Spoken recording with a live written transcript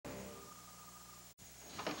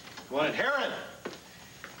What? Heron!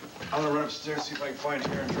 I'm gonna run upstairs, see if I can find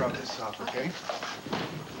Heron and drop this off, okay?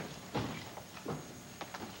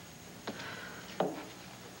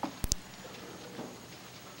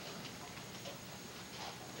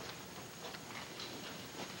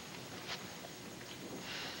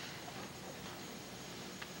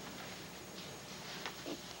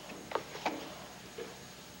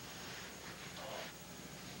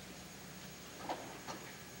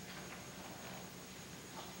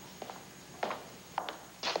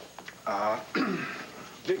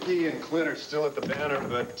 Vicky and Clint are still at the Banner,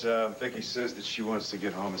 but Vicky says that she wants to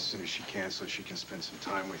get home as soon as she can so she can spend some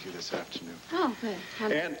time with you this afternoon. Oh,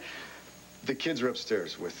 good. And the kids are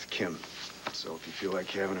upstairs with Kim. So if you feel like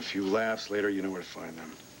having a few laughs later, you know where to find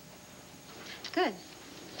them. Good.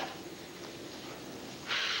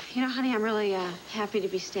 You know, honey, I'm really happy to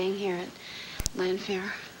be staying here at Llanfair.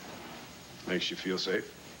 Makes you feel safe?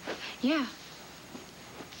 Yeah.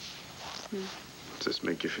 Does this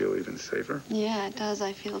make you feel even safer? Yeah, it does.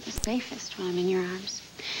 I feel the safest when I'm in your arms.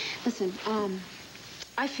 Listen,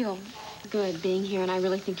 I feel good being here, and I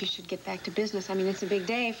really think you should get back to business. I mean, it's a big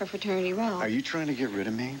day for Fraternity Row. Are you trying to get rid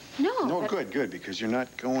of me? No. No, good, because you're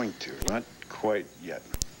not going to. Not quite yet.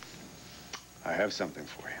 I have something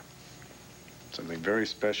for you. Something very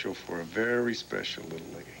special for a very special little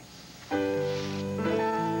lady.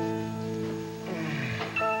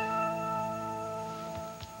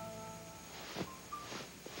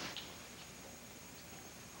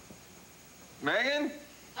 Megan?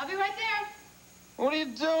 I'll be right there. What are you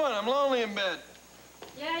doing? I'm lonely in bed.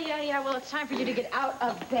 Yeah. Well, it's time for you to get out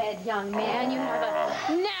of bed, young man. You have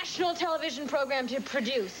a national television program to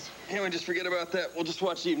produce. Can't we just forget about that? We'll just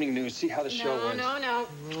watch the evening news, see how the show went. No.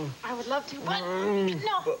 I would love to, but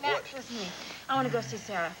no, Max, listen to me. I want to go see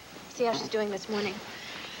Sarah, see how she's doing this morning.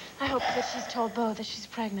 I hope that she's told Bo that she's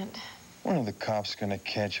pregnant. When are the cops gonna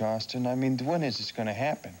catch Austin? I mean, when is this gonna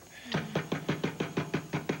happen?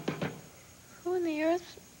 Who in the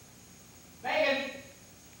earth? Megan,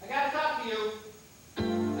 I gotta talk to you. I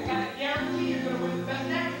gotta guarantee you're gonna win the Best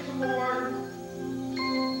Actress Award.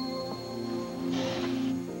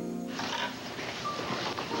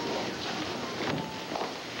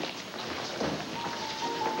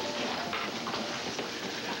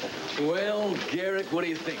 Well, Garrett, what do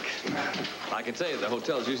you think? I can tell you the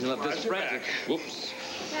hotel's usually not this frantic. Whoops.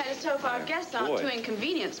 Yeah, just hope our guests aren't too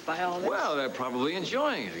inconvenienced by all this. Well, they're probably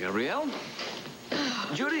enjoying it, Gabrielle.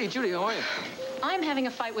 Judy, how are you? I'm having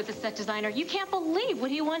a fight with the set designer. You can't believe what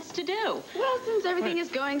he wants to do. Well, since everything is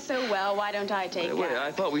going so well, why don't I take Wait,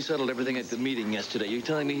 I thought we settled everything at the meeting yesterday. You're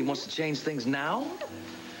telling me he wants to change things now?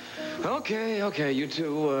 Okay, you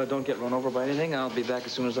two don't get run over by anything. I'll be back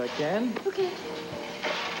as soon as I can. Okay.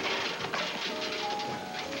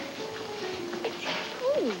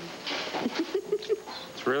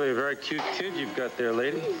 It's really a very cute kid you've got there,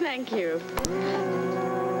 lady. Thank you.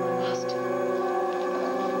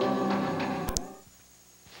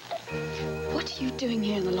 What are you doing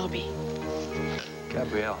here in the lobby?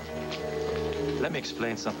 Gabrielle, let me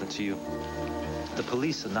explain something to you. The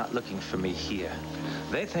police are not looking for me here.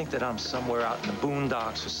 They think that I'm somewhere out in the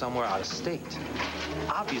boondocks or somewhere out of state.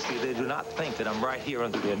 Obviously, they do not think that I'm right here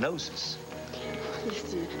under their noses.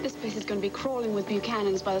 Listen, this place is going to be crawling with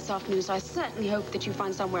Buchanans by this afternoon, so I certainly hope that you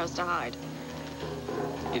find somewhere else to hide.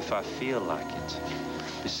 If I feel like it.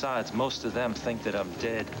 Besides, most of them think that I'm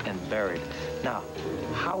dead and buried. Now,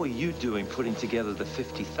 how are you doing putting together the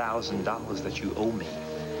 $50,000 that you owe me?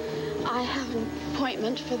 I have an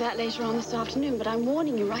appointment for that later on this afternoon, but I'm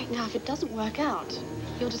warning you right now, if it doesn't work out,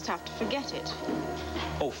 you'll just have to forget it.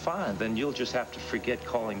 Oh, fine. Then you'll just have to forget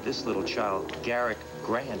calling this little child Garrett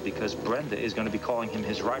Grant, because Brenda is going to be calling him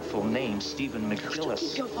his rightful name, Stephen McGillis.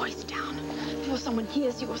 Keep your voice down before someone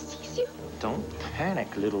hears you or sees you. Don't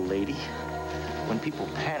panic, little lady. When people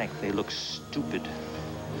panic, they look stupid.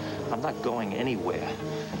 I'm not going anywhere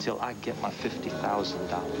until I get my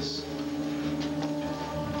 $50,000.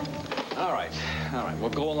 All right. We'll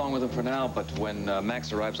go along with him for now, but when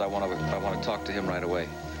Max arrives, I want to talk to him right away.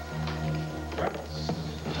 Right.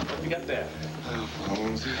 You got that? Oh,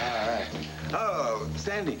 phones. All right. Oh,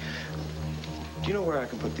 Sandy, do you know where I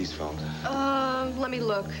can put these phones? Let me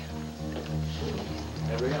look.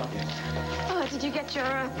 There we go. Oh, did you get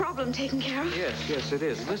your problem taken care of? Yes, it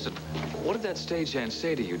is. Listen, what did that stagehand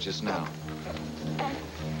say to you just now?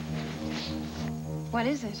 What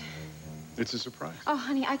is it? It's a surprise. Oh,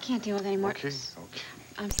 honey, I can't deal with any more. Okay.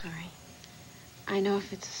 I'm sorry. I know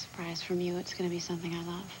if it's a surprise from you, it's going to be something I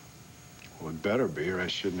love. Well, it better be, or I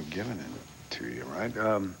shouldn't have given it to you, right?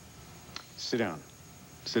 Sit down.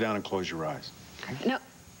 Sit down and close your eyes. Okay? No.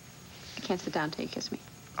 I can't sit down till you kiss me.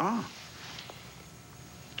 Ah.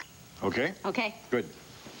 Okay? Okay. Good.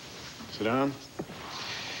 Sit down.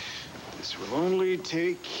 This will only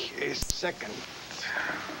take a second.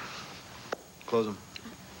 Close them.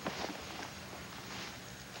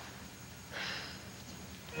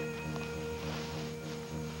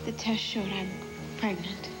 The test showed I'm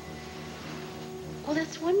pregnant. Well,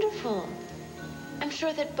 that's wonderful. I'm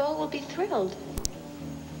sure that Beau will be thrilled.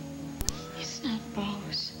 It's not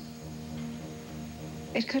Beau's.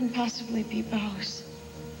 It couldn't possibly be Beau's.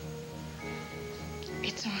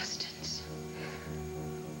 It's Austin's.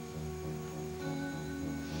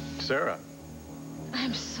 Sarah.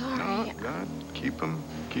 I'm sorry. No, God, keep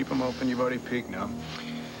them open. You've already peeked now.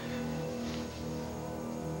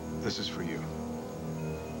 This is for you.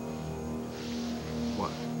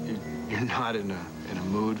 What? You're not in a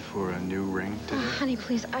mood for a new ring today? Oh, honey,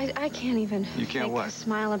 please, I can't even make what? a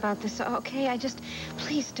smile about this. Okay,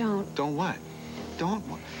 please don't. Don't what? Don't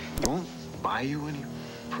buy you any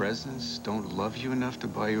presents? Don't love you enough to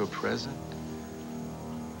buy you a present?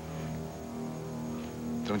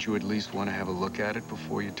 Don't you at least want to have a look at it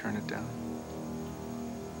before you turn it down?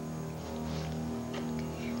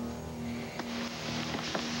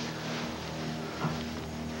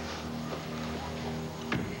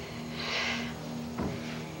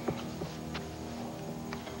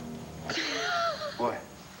 What?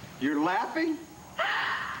 You're laughing?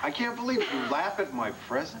 I can't believe you laugh at my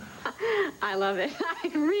present. I love it. I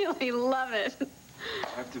really love it. I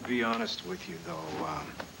have to be honest with you, though.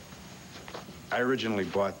 I originally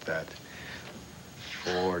bought that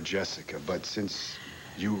for Jessica, but since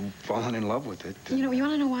you've fallen in love with it... You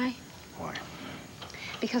want to know why? Why?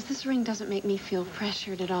 Because this ring doesn't make me feel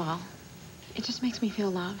pressured at all. It just makes me feel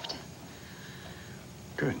loved.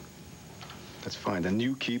 Good. That's fine. Then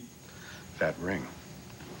you keep that ring.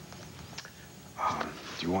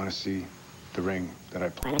 Do you want to see the ring that I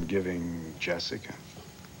plan on giving Jessica?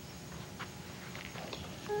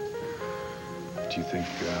 Do you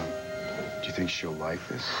think she'll like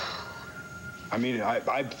this? I mean, I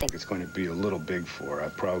think it's going to be a little big for her. I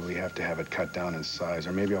probably have to have it cut down in size,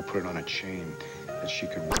 or maybe I'll put it on a chain that she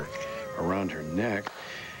could wear around her neck.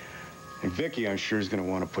 And Vicky, I'm sure, is going to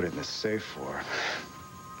want to put it in the safe for her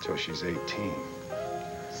until she's 18.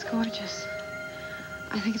 It's gorgeous.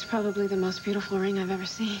 I think it's probably the most beautiful ring I've ever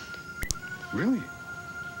seen. Really?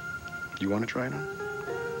 You want to try it on?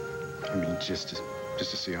 I mean, just to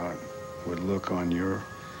see how it would look on your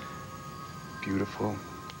beautiful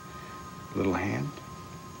little hand?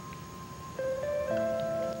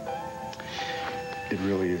 It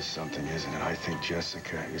really is something, isn't it? I think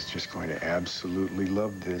Jessica is just going to absolutely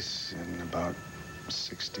love this in about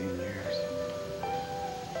 16 years.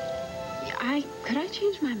 Could I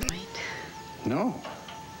change my mind? No,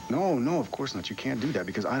 of course not. You can't do that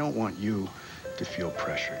because I don't want you to feel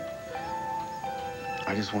pressured.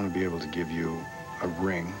 I just want to be able to give you a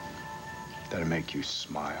ring that'll make you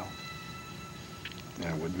smile. And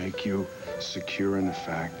it would make you secure in the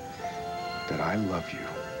fact that I love you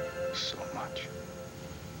so much.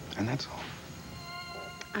 And that's all.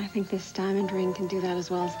 I think this diamond ring can do that as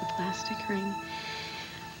well as the plastic ring.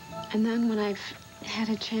 And then when I've had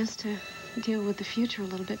a chance to deal with the future a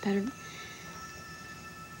little bit better,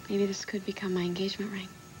 maybe this could become my engagement ring.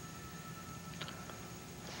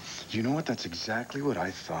 You know what? That's exactly what I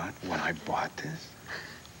thought when I bought this.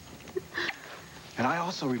 And I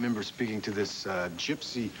also remember speaking to this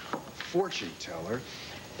gypsy fortune teller,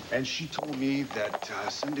 and she told me that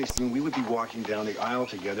someday soon we would be walking down the aisle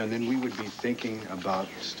together, and then we would be thinking about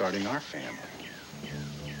starting our family.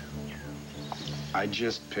 I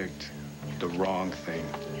just picked the wrong thing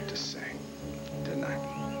to say, didn't I?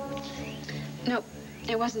 Nope,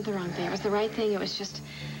 it wasn't the wrong thing. It was the right thing. It was just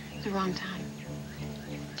the wrong time.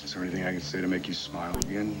 Is there anything I can say to make you smile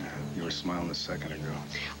again? You were smiling a second ago.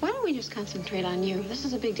 Why don't we just concentrate on you? This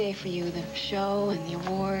is a big day for you, the show and the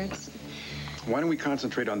awards. Why don't we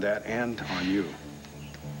concentrate on that and on you?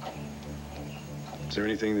 Is there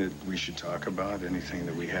anything that we should talk about? Anything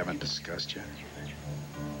that we haven't discussed yet?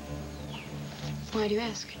 Why do you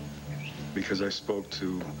ask? Because I spoke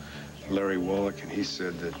to Larry Wallach, and he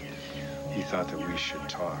said that he thought that we should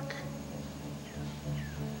talk.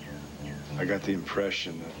 I got the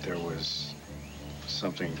impression that there was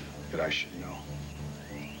something that I should know.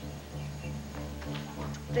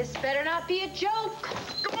 This better not be a joke.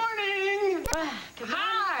 Good morning! Good morning.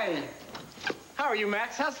 Hi! How are you,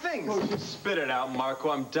 Max? How's things? Oh, just spit it out, Marco.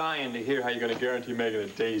 I'm dying to hear how you're going to guarantee Megan a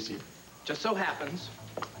daisy. Just so happens,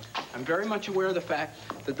 I'm very much aware of the fact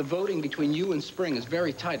that the voting between you and Spring is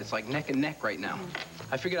very tight. It's like neck and neck right now.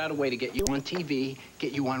 I figured out a way to get you on TV,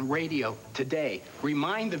 get you on radio today.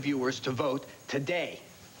 Remind the viewers to vote today.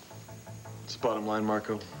 It's bottom line,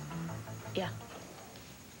 Marco. Yeah.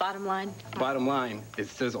 Bottom line? Bottom line is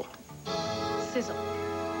Sizzle. Sizzle.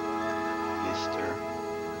 Mr.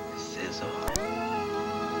 Sizzle.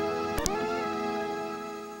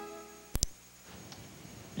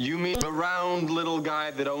 You mean the round little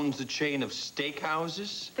guy that owns the chain of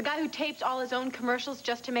steakhouses? The guy who tapes all his own commercials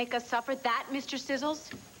just to make us suffer, that Mr.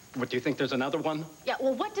 Sizzles? What, do you think there's another one? Yeah,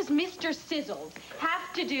 well, what does Mr. Sizzles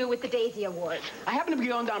have to do with the Daisy Award? I happened to be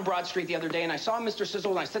going down Broad Street the other day, and I saw Mr.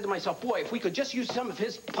 Sizzle, and I said to myself, boy, if we could just use some of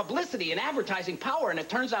his publicity and advertising power. And it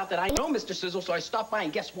turns out that I know Mr. Sizzle, so I stopped by,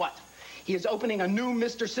 and guess what? He is opening a new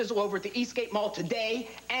Mr. Sizzle over at the Eastgate Mall today,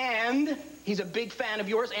 and he's a big fan of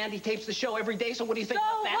yours, and he tapes the show every day, so what do you think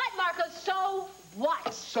about that? So what, Marco? So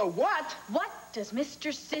what? So what? What does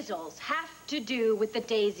Mr. Sizzles have to do with the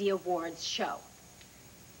Daisy Awards show?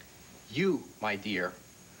 You, my dear,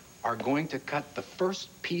 are going to cut the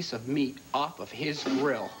first piece of meat off of his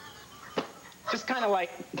grill. Just kind of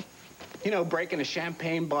like, you know, breaking a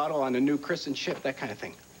champagne bottle on a new christened ship, that kind of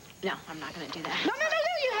thing. No, I'm not going to do that. No,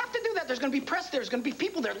 you have to do that. There's going to be press, there's going to be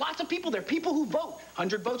people there, lots of people there, people who vote.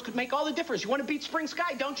 100 votes could make all the difference. You want to beat Spring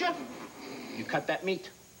Sky, don't you? You cut that meat.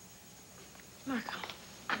 Marco.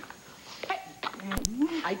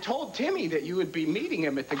 I told Timmy that you would be meeting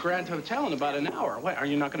him at the Grand Hotel in about an hour. What, are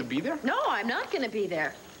you not going to be there? No, I'm not going to be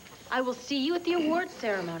there. I will see you at the awards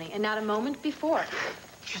ceremony, and not a moment before.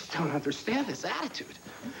 Just don't understand this attitude.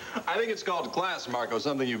 I think it's called class, Marco,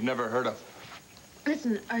 something you've never heard of.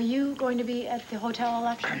 Listen, are you going to be at the hotel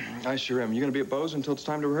election? I sure am. You gonna be at Bo's until it's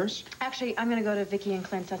time to rehearse? Actually, I'm going to go to Vicky and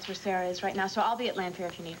Clint's. That's where Sarah is right now, so I'll be at Llanfair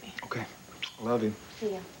if you need me. Okay. Love you.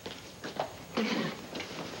 See ya.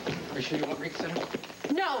 Are you sure you want Rick Center?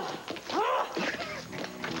 No!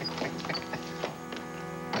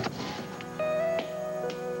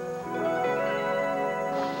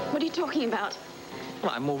 What are you talking about?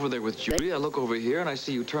 Well, I'm over there with Judy. I look over here, and I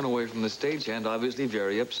see you turn away from the stagehand, obviously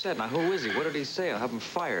very upset. Now, who is he? What did he say? I'll have him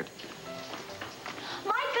fired.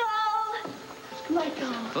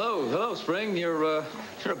 Michael! Hello, Spring. You're a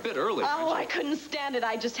bit early. Oh, I couldn't stand it.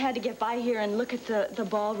 I just had to get by here and look at the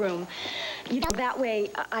ballroom. You know, that way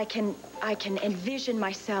I can envision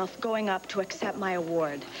myself going up to accept my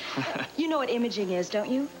award. You know what imaging is, don't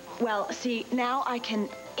you? Well, see, now I can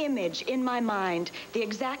image in my mind the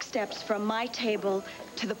exact steps from my table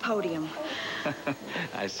to the podium.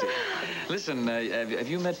 I see. Listen, have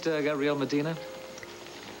you met Gabrielle Medina?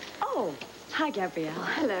 Oh, hi, Gabrielle.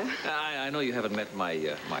 Hello. I know you haven't met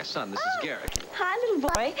my son. This is Garrett. Hi, little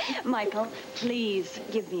boy. Michael, please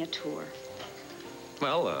give me a tour.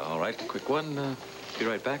 Well, all right, quick one. Be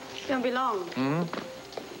right back. Don't be long. Mm-hmm.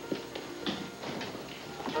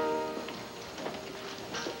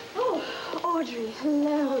 Oh, Audrey,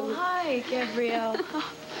 hello. Oh, hi, Gabrielle.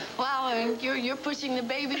 Wow, and you're pushing the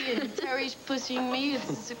baby and Terry's pushing me.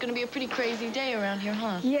 It's going to be a pretty crazy day around here,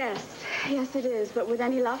 huh? Yes, it is. But with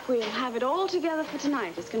any luck, we'll have it all together for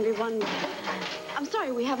tonight. It's going to be wonderful. I'm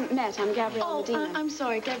sorry we haven't met. I'm Gabrielle Medina. I'm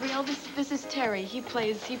sorry, Gabrielle. This is Terry. He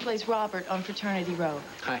plays Robert on Fraternity Row.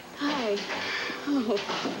 Hi. Hi.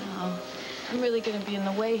 Oh. I'm really going to be in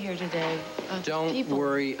the way here today. Don't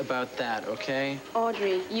worry about that, okay?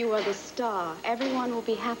 Audrey, you are the star. Everyone will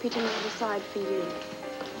be happy to move aside for you.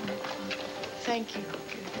 Thank you,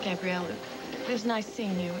 Gabrielle. It was nice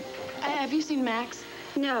seeing you. Have you seen Max?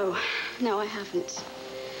 No, I haven't.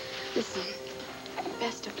 Listen,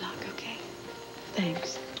 best of luck, okay?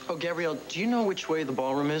 Thanks. Oh, Gabrielle, do you know which way the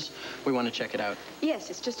ballroom is? We want to check it out. Yes,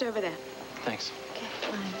 it's just over there. Thanks. Okay.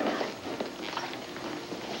 Bye.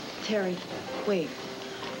 Terry, wait.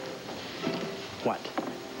 What?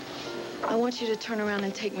 I want you to turn around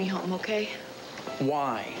and take me home, okay?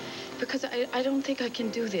 Why? Because I don't think I can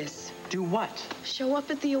do this. Do what? Show up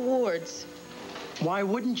at the awards. Why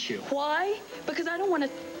wouldn't you? Why? Because I don't want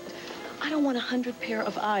 100 pair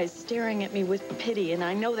of eyes staring at me with pity, and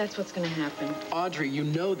I know that's what's going to happen. Audrey, you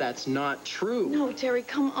know that's not true. No, Terry,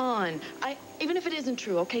 come on. Even if it isn't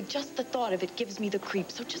true, okay, just the thought of it gives me the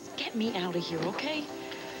creeps, so just get me out of here, okay?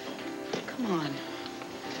 Come on.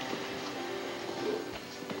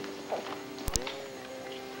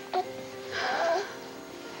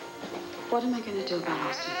 What am I going to do about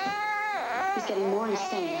Austin? He's getting more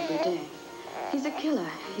insane every day. He's a killer.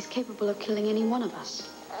 He's capable of killing any one of us.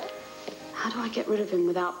 How do I get rid of him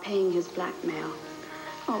without paying his blackmail?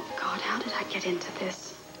 Oh, God, how did I get into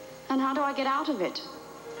this? And how do I get out of it?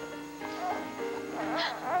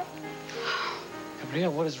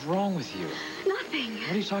 Gabrielle, what is wrong with you? Nothing.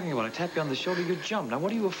 What are you talking about? I tapped you on the shoulder, you jumped. Now,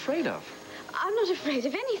 what are you afraid of? I'm not afraid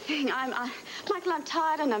of anything. Michael, I'm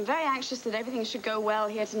tired and I'm very anxious that everything should go well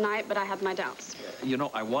here tonight, but I have my doubts. You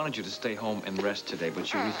know, I wanted you to stay home and rest today,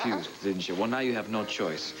 but you refused, didn't you? Well, now you have no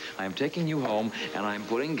choice. I am taking you home, and I'm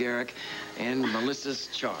putting Garrick in Melissa's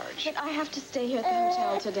charge. But I have to stay here at the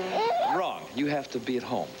hotel today. Wrong. You have to be at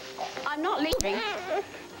home. I'm not leaving.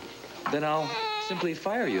 Then I'll simply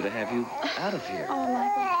fire you to have you out of here. Oh,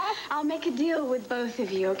 Michael, I'll make a deal with both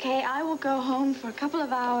of you, okay? I will go home for a couple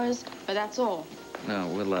of hours, but that's all. No,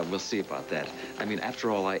 we'll see about that. I mean, after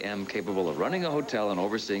all, I am capable of running a hotel and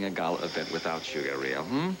overseeing a gala event without you,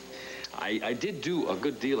 Gabrielle, I did do a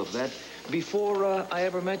good deal of that before I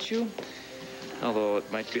ever met you. Although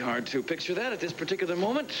it might be hard to picture that at this particular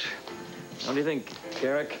moment. What do you think,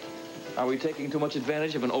 Garrick? Are we taking too much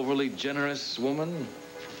advantage of an overly generous woman?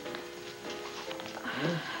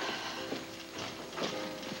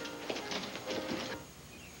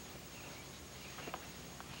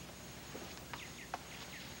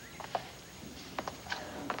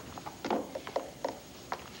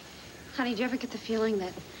 Honey, do you ever get the feeling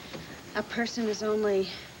that a person is only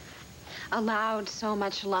allowed so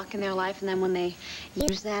much luck in their life, and then when they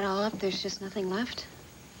use that all up, there's just nothing left?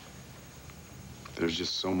 There's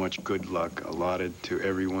just so much good luck allotted to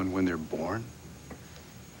everyone when they're born.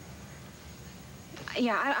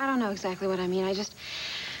 Yeah, I don't know exactly what I mean. I just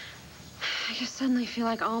suddenly feel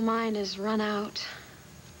like all mine is run out.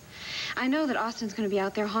 I know that Austin's going to be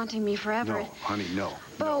out there haunting me forever. No, honey, no.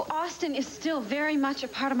 Though Austin is still very much a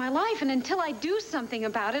part of my life, and until I do something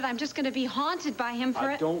about it, I'm just going to be haunted by him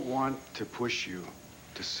forever. I don't want to push you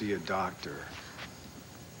to see a doctor.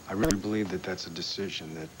 I really believe that that's a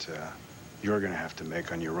decision that you're going to have to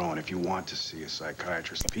make on your own if you want to see a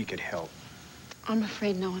psychiatrist. If he could help. I'm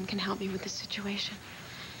afraid no one can help me with this situation.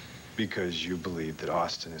 Because you believe that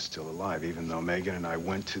Austin is still alive, even though Megan and I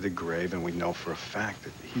went to the grave and we know for a fact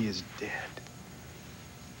that he is dead.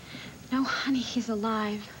 No, honey, he's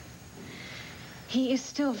alive. He is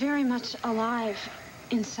still very much alive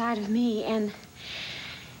inside of me, and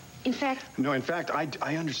in fact... No, in fact,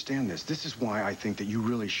 I understand this. This is why I think that you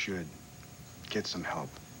really should get some help.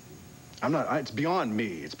 It's beyond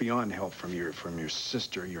me. It's beyond help from your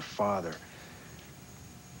sister, your father.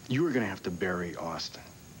 You are going to have to bury Austin.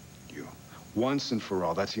 You. Once and for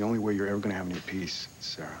all. That's the only way you're ever going to have any peace,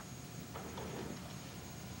 Sarah.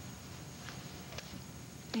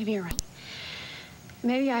 Maybe you're right.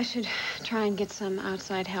 Maybe I should try and get some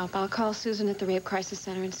outside help. I'll call Susan at the Rape Crisis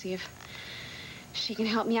Center and see if she can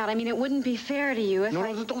help me out. I mean, it wouldn't be fair to you if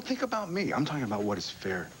No, don't think about me. I'm talking about what is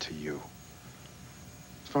fair to you.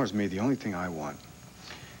 As far as me, the only thing I want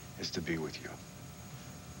is to be with you.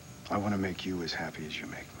 I want to make you as happy as you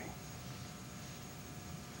make me.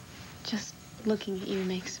 Just looking at you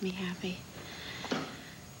makes me happy.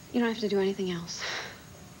 You don't have to do anything else.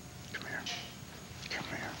 Come here. Come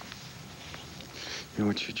here. You know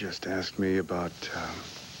what you just asked me about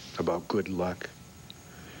good luck?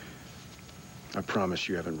 I promise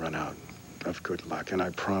you haven't run out of good luck, and I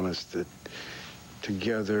promise that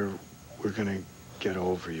together we're gonna get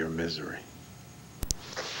over your misery.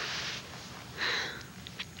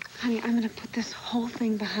 Honey, I'm gonna put this whole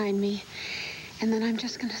thing behind me, and then I'm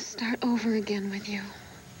just gonna start over again with you.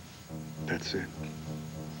 That's it.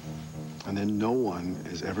 And then no one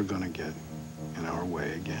is ever gonna get in our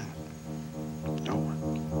way again. No one.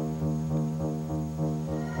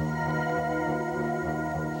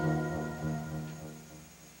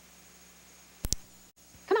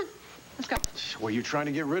 Come on, let's go. Well, you're trying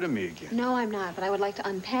to get rid of me again. No, I'm not, but I would like to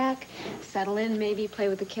unpack, settle in, maybe play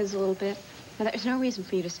with the kids a little bit. Now, there's no reason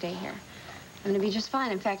for you to stay here. I'm gonna be just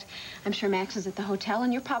fine. In fact, I'm sure Max is at the hotel,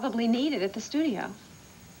 and you're probably needed at the studio.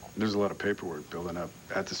 There's a lot of paperwork building up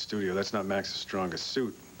at the studio. That's not Max's strongest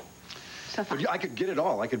suit. So fine. But I could get it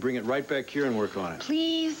all. I could bring it right back here and work on it.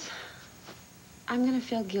 Please. I'm gonna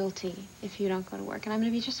feel guilty if you don't go to work, and I'm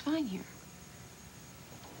gonna be just fine here.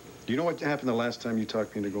 Do you know what happened the last time you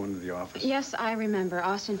talked me into going to the office? Yes, I remember.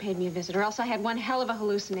 Austin paid me a visit, or else I had one hell of a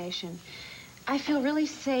hallucination. I feel really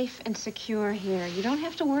safe and secure here. You don't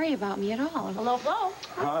have to worry about me at all. Hello, hello.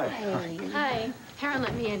 Hi. Hi. Heron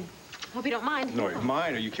let me in. Hope you don't mind. No,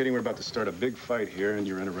 mine? Are you kidding? We're about to start a big fight here, and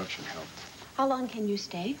your interruption helped. How long can you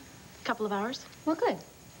stay? A couple of hours. Well, good.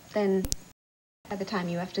 Then, by the time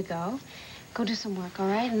you have to go do some work, all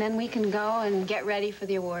right? And then we can go and get ready for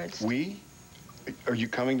the awards. We? Are you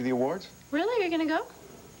coming to the awards? Really? You're gonna go?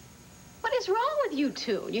 What is wrong with you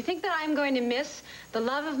two? You think that I'm going to miss the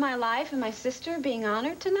love of my life and my sister being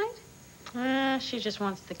honored tonight? She just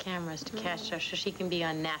wants the cameras to catch her so she can be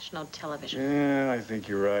on national television. Yeah, I think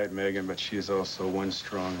you're right, Megan, but she is also one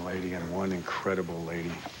strong lady and one incredible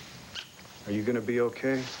lady. Are you gonna be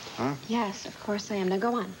okay, huh? Yes, of course I am. Now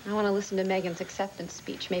go on. I want to listen to Megan's acceptance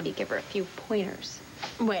speech. Maybe give her a few pointers.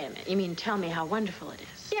 Wait a minute. You mean tell me how wonderful it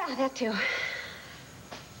is? Yeah, that too.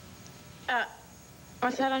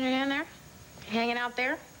 What's that on your hand there? Hanging out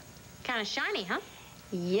there? Kind of shiny, huh?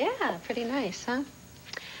 Yeah, pretty nice, huh?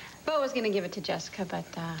 Bo was going to give it to Jessica, but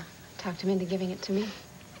talked him into giving it to me.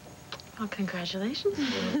 Well, congratulations.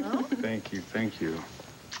 Thank you, thank you.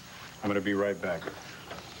 I'm gonna be right back.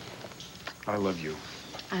 I love you.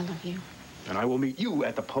 I love you. And I will meet you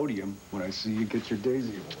at the podium when I see you get your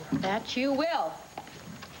Daisy Award. That you will.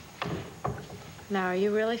 Now, are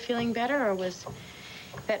you really feeling better, or was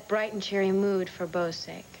that bright and cheery mood for Bo's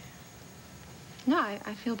sake? No,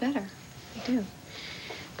 I feel better. I do.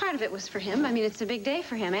 Part of it was for him. I mean, it's a big day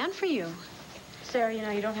for him and for you. Sarah, you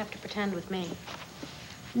know, you don't have to pretend with me.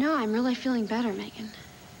 No, I'm really feeling better, Megan.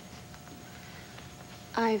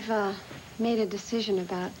 I've made a decision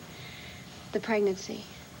about the pregnancy.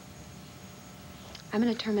 I'm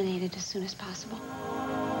going to terminate it as soon as possible.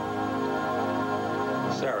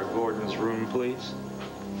 Sarah Gordon's room, please.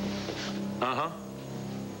 Uh-huh.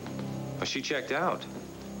 Well, she checked out.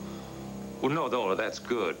 Well, no, that's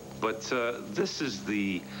good. But this is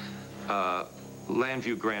the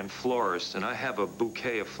Llanfair Grand Florist, and I have a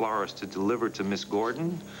bouquet of flowers to deliver to Miss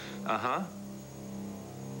Gordon. Uh-huh.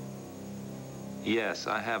 Yes,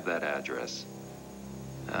 I have that address.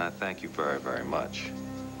 Thank you very, very much.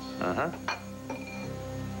 Uh-huh.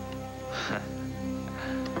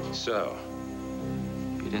 So,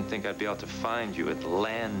 you didn't think I'd be able to find you at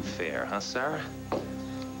Llanfair, huh, Sarah?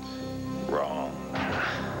 Wrong.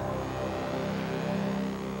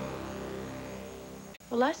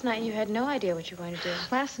 Well, last night you had no idea what you were going to do.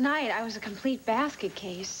 Last night, I was a complete basket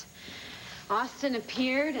case. Austin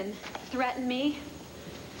appeared and threatened me.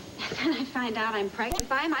 And then I find out I'm pregnant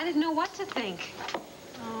by him. I didn't know what to think.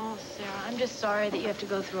 Oh, Sarah, I'm just sorry that you have to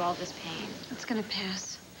go through all this pain. It's gonna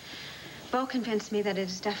pass. Bo convinced me that it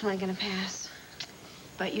is definitely gonna pass.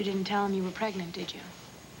 But you didn't tell him you were pregnant, did you?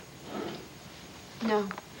 No.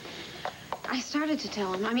 I started to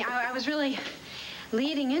tell him. I mean, I was really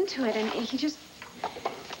leading into it, and he just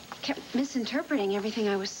kept misinterpreting everything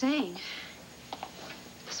I was saying.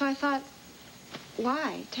 So I thought,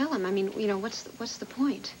 why tell him? I mean, you know, what's the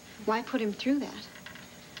point? Why put him through that?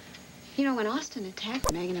 You know, when Austin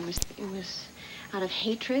attacked Megan, it was out of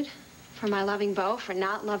hatred for my loving Bo, for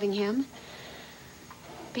not loving him.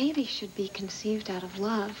 Babies should be conceived out of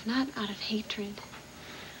love, not out of hatred.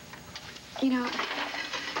 You know,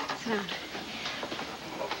 sit down.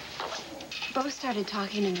 Bo started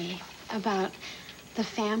talking to me about the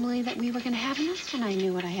family that we were going to have, and that's when I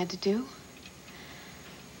knew what I had to do.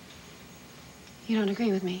 You don't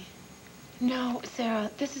agree with me? No,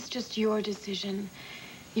 Sarah, this is just your decision.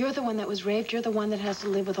 You're the one that was raped. You're the one that has to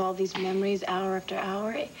live with all these memories hour after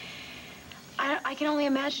hour. I can only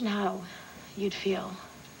imagine how you'd feel.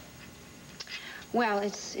 Well,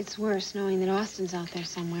 it's worse knowing that Austin's out there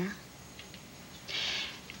somewhere.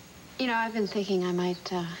 You know, I've been thinking I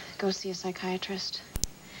might go see a psychiatrist.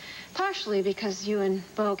 Partially because you and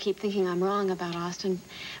Bo keep thinking I'm wrong about Austin,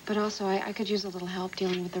 but also I could use a little help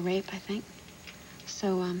dealing with the rape, I think.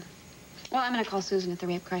 So, well, I'm going to call Susan at the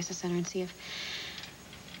Rape Crisis Center and see if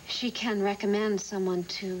she can recommend someone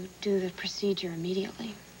to do the procedure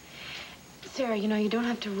immediately. Sarah, you know, you don't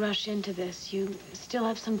have to rush into this. You still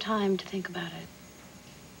have some time to think about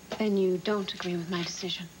it. Then you don't agree with my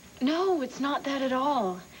decision? No, it's not that at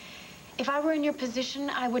all. If I were in your position,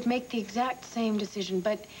 I would make the exact same decision,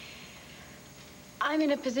 but I'm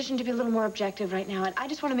in a position to be a little more objective right now, and I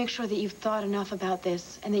just want to make sure that you've thought enough about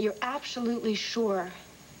this and that you're absolutely sure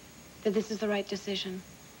that this is the right decision.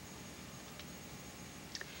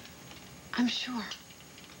 I'm sure.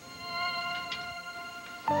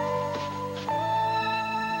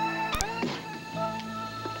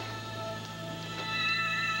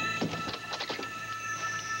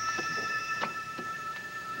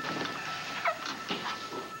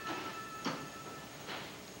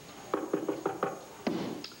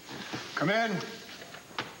 Come in.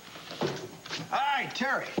 Hi,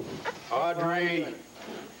 Terry. Audrey.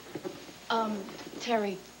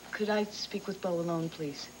 Terry, could I speak with Bo alone,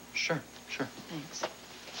 please? Sure. Thanks.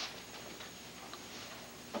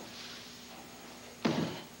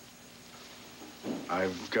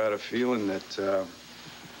 I've got a feeling that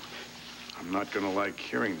I'm not gonna like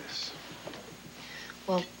hearing this.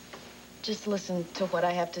 Well, just listen to what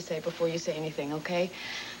I have to say before you say anything, okay?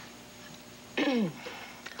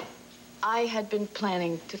 I had been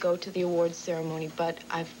planning to go to the awards ceremony, but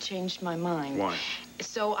I've changed my mind. Why?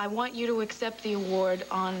 So I want you to accept the award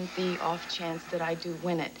on the off chance that I do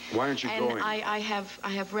win it. Why aren't you going? And I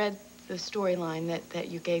have read the storyline that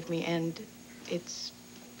you gave me, and it's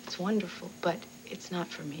wonderful, but it's not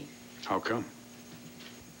for me. How come?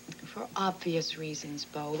 For obvious reasons,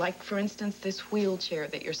 Bo. Like, for instance, this wheelchair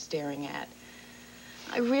that you're staring at.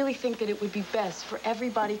 I really think that it would be best for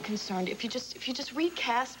everybody concerned if you just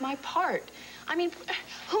recast my part. I mean,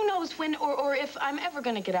 who knows when or if I'm ever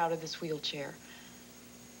going to get out of this wheelchair.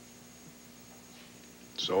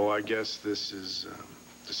 So I guess this is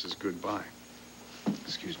goodbye.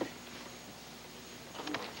 Excuse me.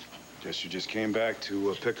 Guess you just came back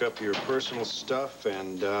to pick up your personal stuff,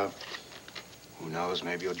 and who knows,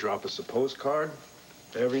 maybe you'll drop us a postcard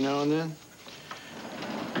every now and then.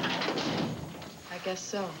 I guess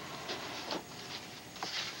so.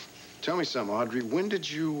 Tell me something, Audrey. When did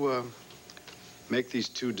you make these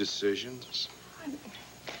two decisions?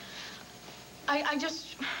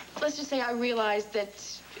 Let's just say I realized that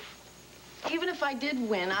even if I did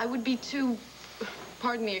win, I would be too,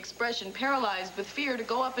 pardon the expression, paralyzed with fear to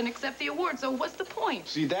go up and accept the award. So what's the point?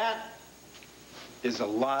 See, that is a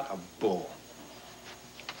lot of bull.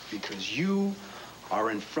 Because you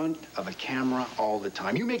are in front of a camera all the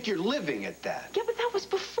time. You make your living at that. Yeah, but that was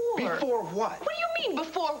before. Before what? What do you mean,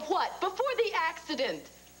 before what? Before the accident.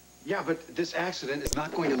 Yeah, but this accident is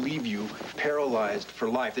not going to leave you paralyzed for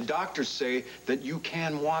life. The doctors say that you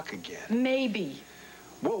can walk again. Maybe.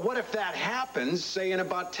 Well, what if that happens, say, in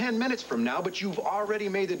about 10 minutes from now, but you've already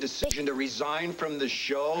made the decision to resign from the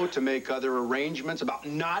show, to make other arrangements about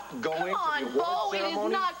not going to the award ceremony? Come on, Bo, it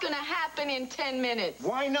is not going to happen in 10 minutes.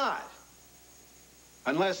 Why not?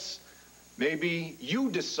 Unless maybe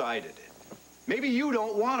you decided it. Maybe you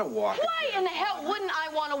don't want to walk again. Why in the hell wouldn't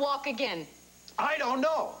I want to walk again? I don't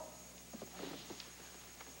know.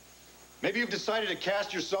 Maybe you've decided to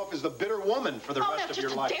cast yourself as the bitter woman for the rest of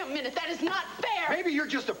your life. Oh, just a damn minute. That is not fair. Maybe you're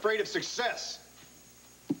just afraid of success.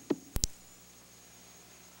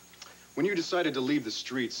 When you decided to leave the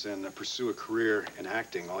streets and pursue a career in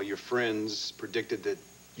acting, all your friends predicted that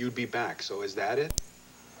you'd be back. So is that it?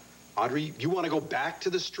 Audrey, you want to go back to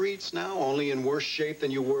the streets now, only in worse shape than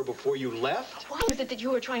you were before you left? Why is it that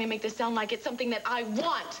you are trying to make this sound like it's something that I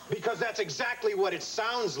want? Because that's exactly what it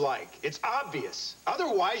sounds like. It's obvious.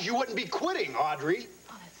 Otherwise, you wouldn't be quitting, Audrey.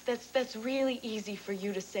 Oh, that's really easy for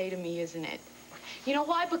you to say to me, isn't it? You know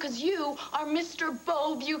why? Because you are Mr.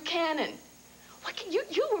 Bo Buchanan.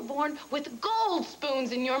 You were born with gold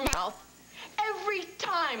spoons in your mouth. Every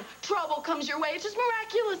time trouble comes your way, it just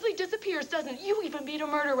miraculously disappears, doesn't it? You even beat a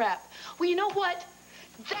murder rap. Well, you know what?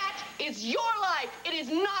 That is your life. It is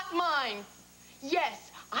not mine.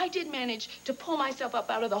 Yes, I did manage to pull myself up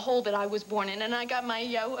out of the hole that I was born in, and I got my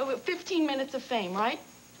 15 minutes of fame, right?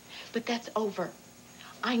 But that's over.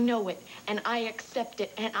 I know it, and I accept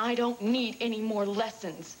it, and I don't need any more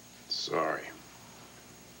lessons. Sorry.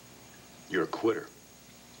 You're a quitter.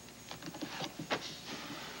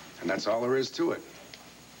 And that's all there is to it.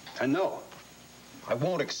 And no, I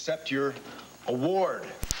won't accept your award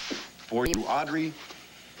for you, Audrey,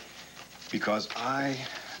 because I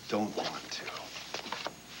don't want to.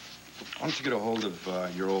 Why don't you get a hold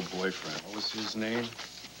of your old boyfriend? What was his name?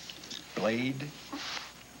 Blade?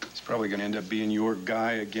 He's probably going to end up being your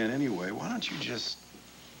guy again anyway. Why don't you just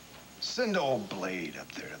send old Blade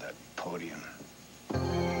up there to that podium?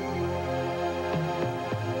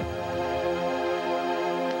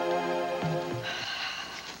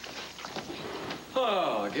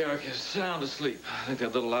 Oh, Garrick is sound asleep. I think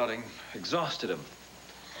that little outing exhausted him.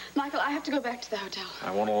 Michael, I have to go back to the hotel.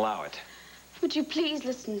 I won't allow it. Would you please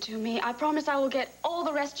listen to me? I promise I will get all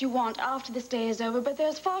the rest you want after this day is over, but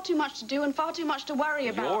there's far too much to do and far too much to worry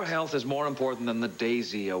about. Your health is more important than the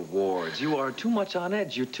Daisy Awards. You are too much on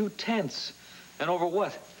edge. You're too tense. And over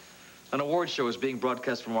what? An award show is being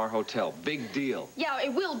broadcast from our hotel. Big deal. Yeah,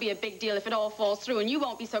 it will be a big deal if it all falls through, and you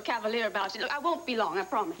won't be so cavalier about it. Look, I won't be long, I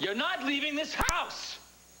promise. You're not leaving this house!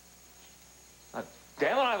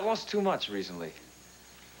 Damn it, I've lost too much recently.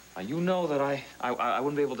 Now, you know that I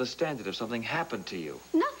wouldn't be able to stand it if something happened to you.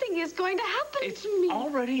 Nothing is going to happen to me. It's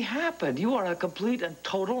already happened. You are a complete and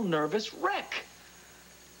total nervous wreck.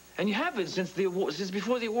 And you have been since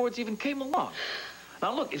before the awards even came along.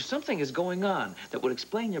 Now, look, if something is going on that would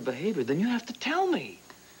explain your behavior, then you have to tell me.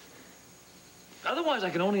 Otherwise, I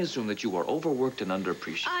can only assume that you are overworked and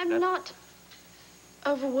underappreciated. I'm not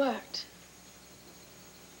overworked.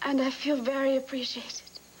 And I feel very appreciated.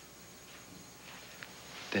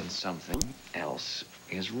 Then something else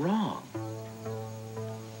is wrong.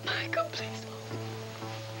 Michael, please.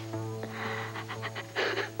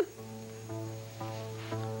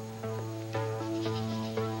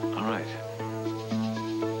 All right.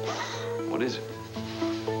 What is it?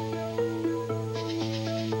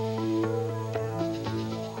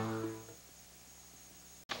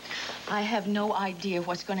 I have no idea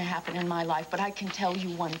what's going to happen in my life, but I can tell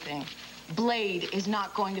you one thing. Blade is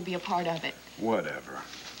not going to be a part of it. Whatever.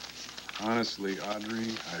 Honestly, Audrey,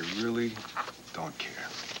 I really don't care.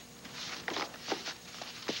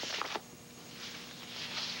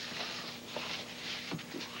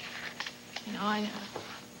 You know, I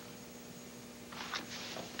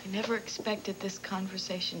never expected this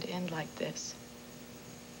conversation to end like this.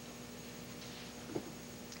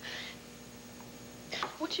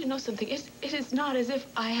 I want you to know something. It is not as if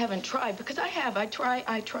I haven't tried, because I have. I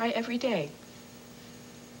try every day.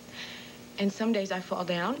 And some days I fall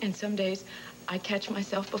down, and some days I catch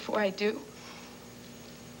myself before I do.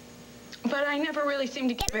 But I never really seem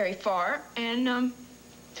to get very far. And,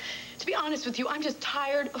 to be honest with you, I'm just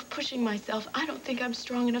tired of pushing myself. I don't think I'm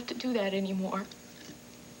strong enough to do that anymore.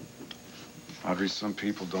 Audrey, some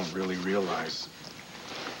people don't really realize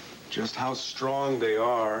just how strong they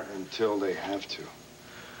are until they have to.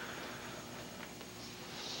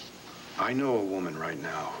 I know a woman right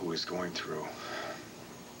now who is going through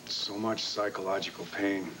so much psychological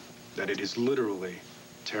pain that it is literally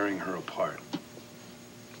tearing her apart.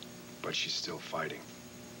 But she's still fighting.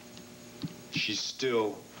 She's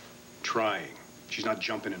still trying. She's not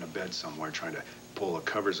jumping in a bed somewhere trying to pull the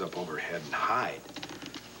covers up over her head and hide.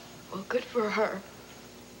 Well, good for her.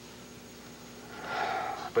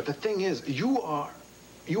 But the thing is, you are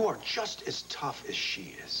just as tough as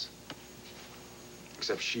she is.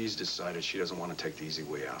 Except she's decided she doesn't want to take the easy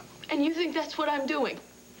way out. And you think that's what I'm doing?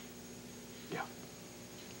 Yeah.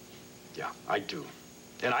 Yeah, I do.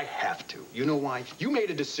 And I have to. You know why? You made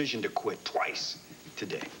a decision to quit twice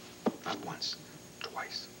today. Not once,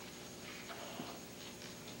 twice.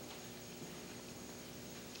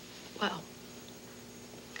 Well,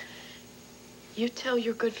 you tell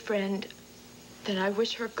your good friend that I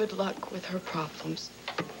wish her good luck with her problems.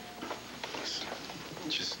 Listen,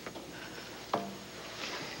 just...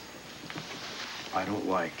 I don't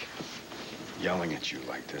like yelling at you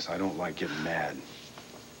like this. I don't like getting mad.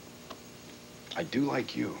 I do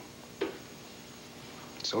like you.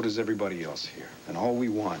 So does everybody else here. And all we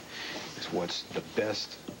want is what's the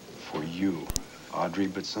best for you, Audrey.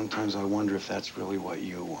 But sometimes I wonder if that's really what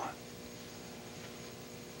you want.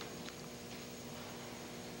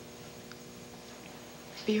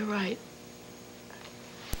 You're right.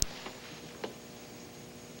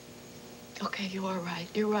 Okay, you are right.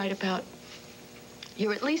 You're right about...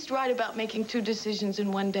 You're at least right about making 2 decisions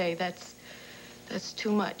in one day. That's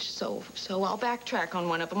too much. So I'll backtrack on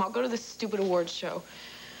one of them. I'll go to this stupid awards show.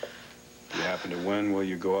 If you happen to win, will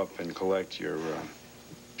you go up and collect your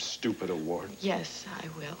stupid award? Yes, I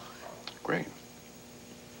will. Great.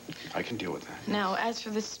 I can deal with that. Now, as for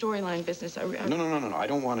this storyline business, No. I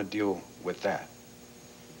don't want to deal with that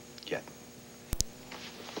yet.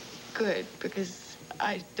 Good, because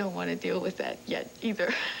I don't want to deal with that yet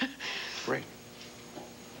either. Great.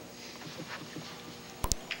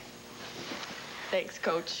 Thanks,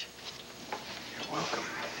 Coach. You're welcome.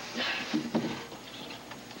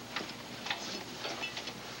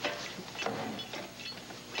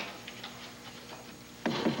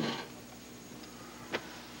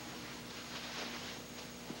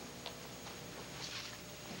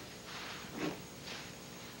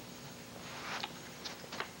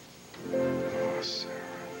 Oh, Sarah.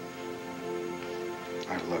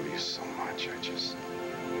 I love you so much.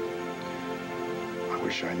 I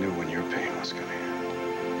wish I knew when your pain was going to end.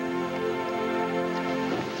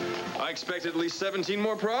 I expected at least 17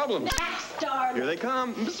 more problems. Darn. Here they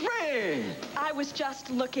come. Spring! I was just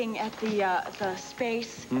looking at the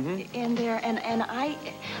space in there, and I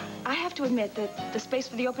have to admit that the space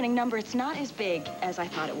for the opening number, it's not as big as I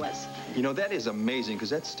thought it was. You know, that is amazing, because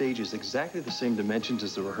that stage is exactly the same dimensions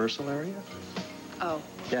as the rehearsal area. Oh.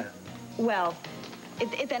 Yeah. Well,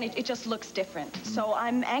 then it just looks different. So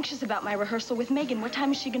I'm anxious about my rehearsal with Megan. What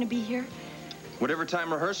time is she going to be here? Whatever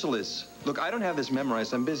time rehearsal is. Look, I don't have this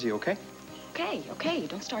memorized. I'm busy, okay? Okay.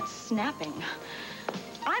 Don't start snapping.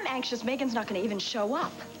 I'm anxious Megan's not going to even show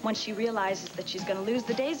up once she realizes that she's going to lose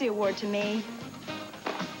the Daisy Award to me.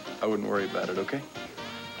 I wouldn't worry about it, okay?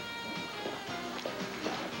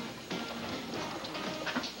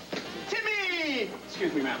 Timmy!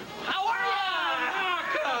 Excuse me, ma'am. How are you?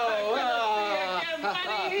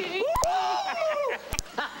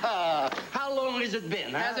 How long has it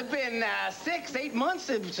been, huh? Has it been 6, 8 months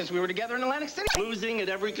since we were together in Atlantic City? Losing at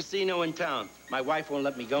every casino in town. My wife won't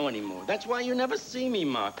let me go anymore. That's why you never see me,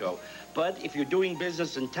 Marco. But if you're doing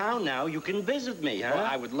business in town now, you can visit me, huh? Well,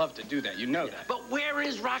 I would love to do that. You know that. But where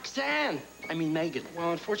is Roxanne? I mean, Megan.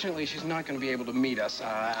 Well, unfortunately, she's not going to be able to meet us.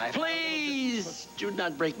 Please do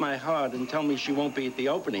not break my heart and tell me she won't be at the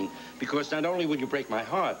opening, because not only will you break my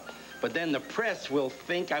heart, But then the press will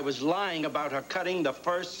think I was lying about her cutting the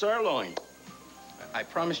first sirloin. I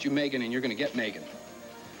promised you Megan, and you're going to get Megan.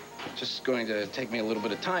 Just going to take me a little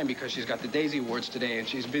bit of time because she's got the Daisy Awards today and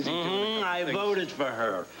she's busy doing I voted for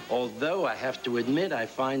her. Although I have to admit, I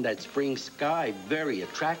find that spring sky very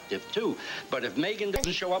attractive, too. But if Megan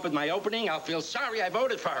doesn't show up at my opening, I'll feel sorry I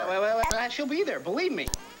voted for her. Well, she'll be there, believe me.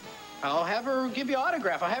 I'll have her give you an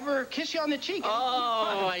autograph. I'll have her kiss you on the cheek.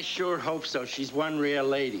 Oh, I sure hope so. She's one rare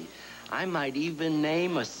lady. I might even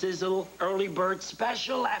name a Sizzle early bird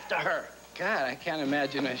special after her. God, I can't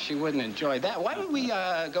imagine she wouldn't enjoy that. Why don't we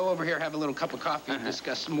go over here, have a little cup of coffee, and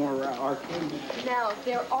discuss some more arcade? Now,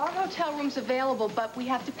 there are hotel rooms available, but we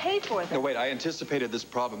have to pay for them. No, wait, I anticipated this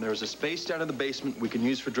problem. There is a space down in the basement we can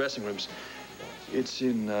use for dressing rooms. It's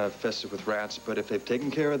infested with rats, but if they've taken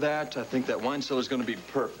care of that, I think that wine cellar's going to be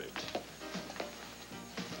perfect.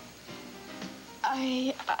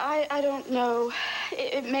 I don't know.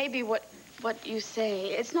 It may be what you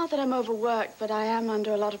say. It's not that I'm overworked, but I am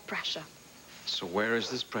under a lot of pressure. So where is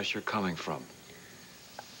this pressure coming from?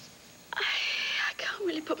 I can't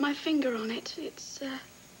really put my finger on it. It's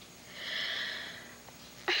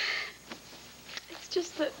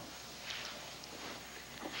just that...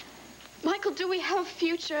 Michael, do we have a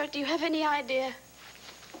future? Do you have any idea?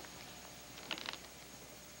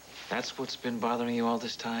 That's what's been bothering you all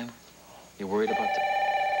this time? You're worried about the...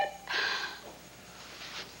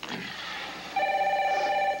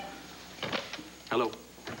 Hello.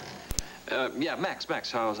 Yeah, Max,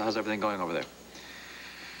 how's everything going over there?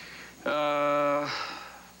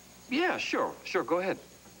 Yeah, sure, go ahead.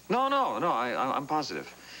 No, I'm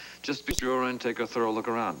positive. Just be sure and take a thorough look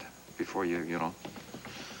around before you know,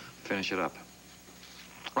 finish it up.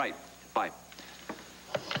 Right, bye.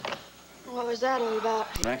 What was that all about?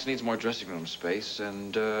 Max needs more dressing room space,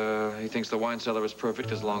 and he thinks the wine cellar is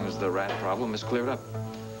perfect as long as the rat problem is cleared up.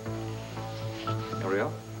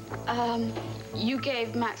 Gabrielle? You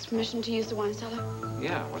gave Max permission to use the wine cellar?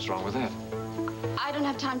 Yeah, what's wrong with that? I don't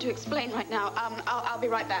have time to explain right now. I'll be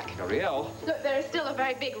right back. Gabrielle? Look, there is still a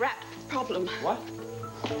very big rat problem. What?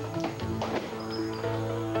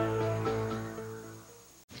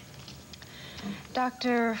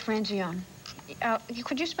 Dr. Frangione.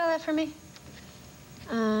 Could you spell that for me?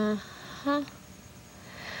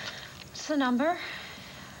 What's the number?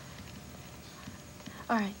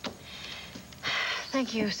 All right.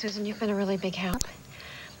 Thank you, Susan. You've been a really big help.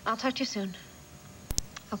 I'll talk to you soon.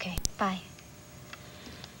 Okay, bye.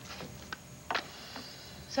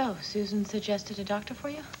 So, Susan suggested a doctor for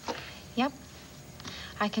you? Yep.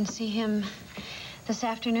 I can see him this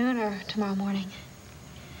afternoon or tomorrow morning.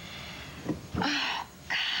 Oh, God,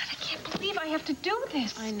 I can't believe I have to do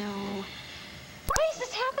this. I know. Why is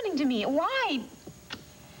this happening to me? Why?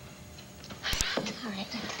 All right,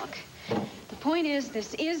 look. The point is,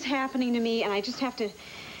 this is happening to me, and I just have to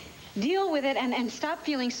deal with it and stop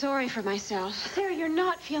feeling sorry for myself. Sarah, you're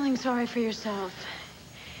not feeling sorry for yourself.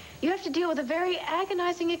 You have to deal with a very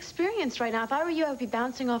agonizing experience right now. If I were you, I would be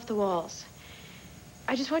bouncing off the walls.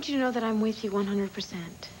 I just want you to know that I'm with you 100%.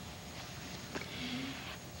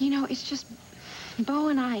 You know, it's just Beau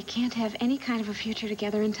and I can't have any kind of a future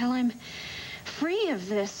together until I'm free of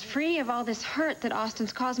this, free of all this hurt that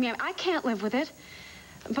Austin's caused me. I can't live with it.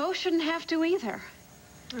 Beau shouldn't have to either.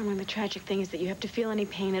 Oh, and the tragic thing is that you have to feel any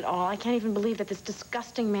pain at all. I can't even believe that this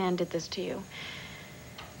disgusting man did this to you.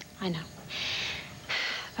 I know.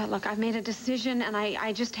 But look, I've made a decision, and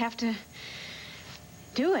I just have to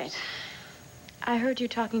do it. I heard you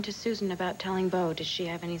talking to Susan about telling Beau. Did she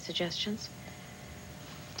have any suggestions?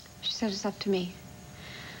 She said it's up to me.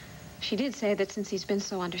 She did say that since he's been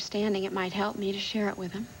so understanding, it might help me to share it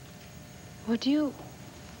with him. Would you...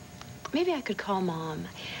 Maybe I could call Mom.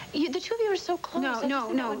 The two of you are so close.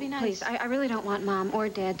 No, that would be nice. please. I really don't want Mom or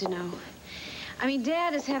Dad to know. I mean,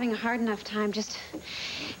 Dad is having a hard enough time just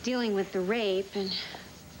dealing with the rape, and...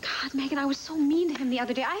 God, Megan, I was so mean to him the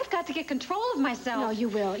other day. I have got to get control of myself. No, you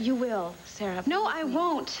will. You will, Sarah. No, I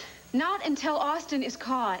won't. Not until Austin is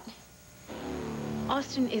caught.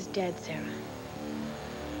 Austin is dead, Sarah.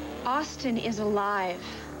 Austin is alive.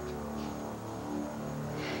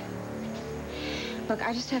 Look,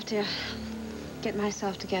 I just have to get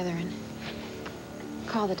myself together and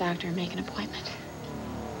call the doctor and make an appointment.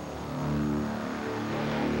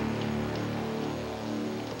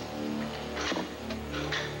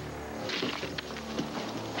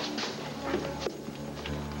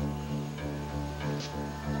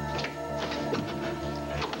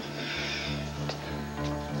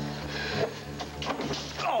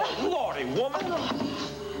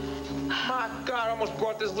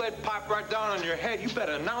 brought this lead pipe right down on your head. You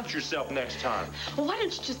better announce yourself next time. Well, why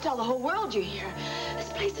don't you just tell the whole world you're here? This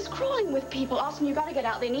place is crawling with people. Austin, you gotta get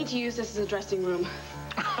out. They need to use this as a dressing room.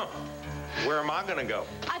 Where am I gonna go?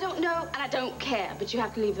 I don't know, and I don't care, but you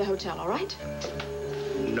have to leave the hotel, all right?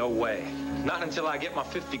 No way. Not until I get my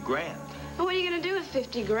 50 grand. And what are you gonna do with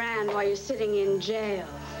 50 grand while you're sitting in jail?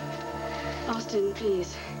 Austin,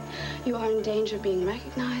 please. You are in danger of being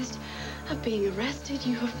recognized, of being arrested.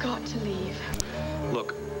 You have got to leave.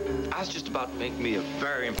 Look, I was just about to make me a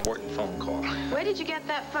very important phone call. Where did you get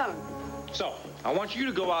that phone? So, I want you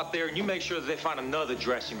to go out there and you make sure that they find another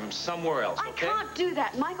dressing room somewhere else, okay? I can't do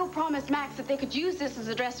that. Michael promised Max that they could use this as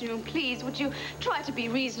a dressing room. Please, would you try to be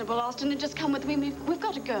reasonable, Austin, and just come with me? We've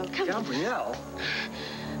got to go. Come on. Gabrielle,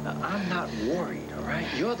 I'm not worried, all right?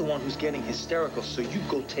 You're the one who's getting hysterical, so you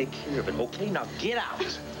go take care of it, okay? Now get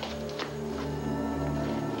out.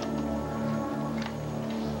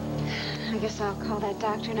 I guess I'll call that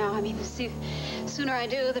doctor now. I mean, the sooner I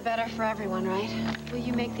do, the better for everyone, right? Will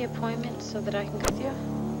you make the appointment so that I can go with you?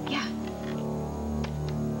 Yeah.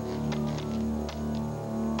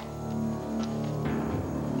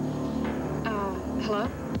 Hello?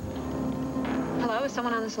 Hello, is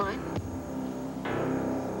someone on this line?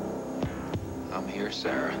 I'm here,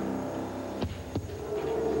 Sarah.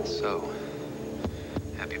 So,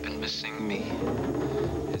 have you been missing me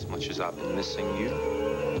as much as I've been missing you?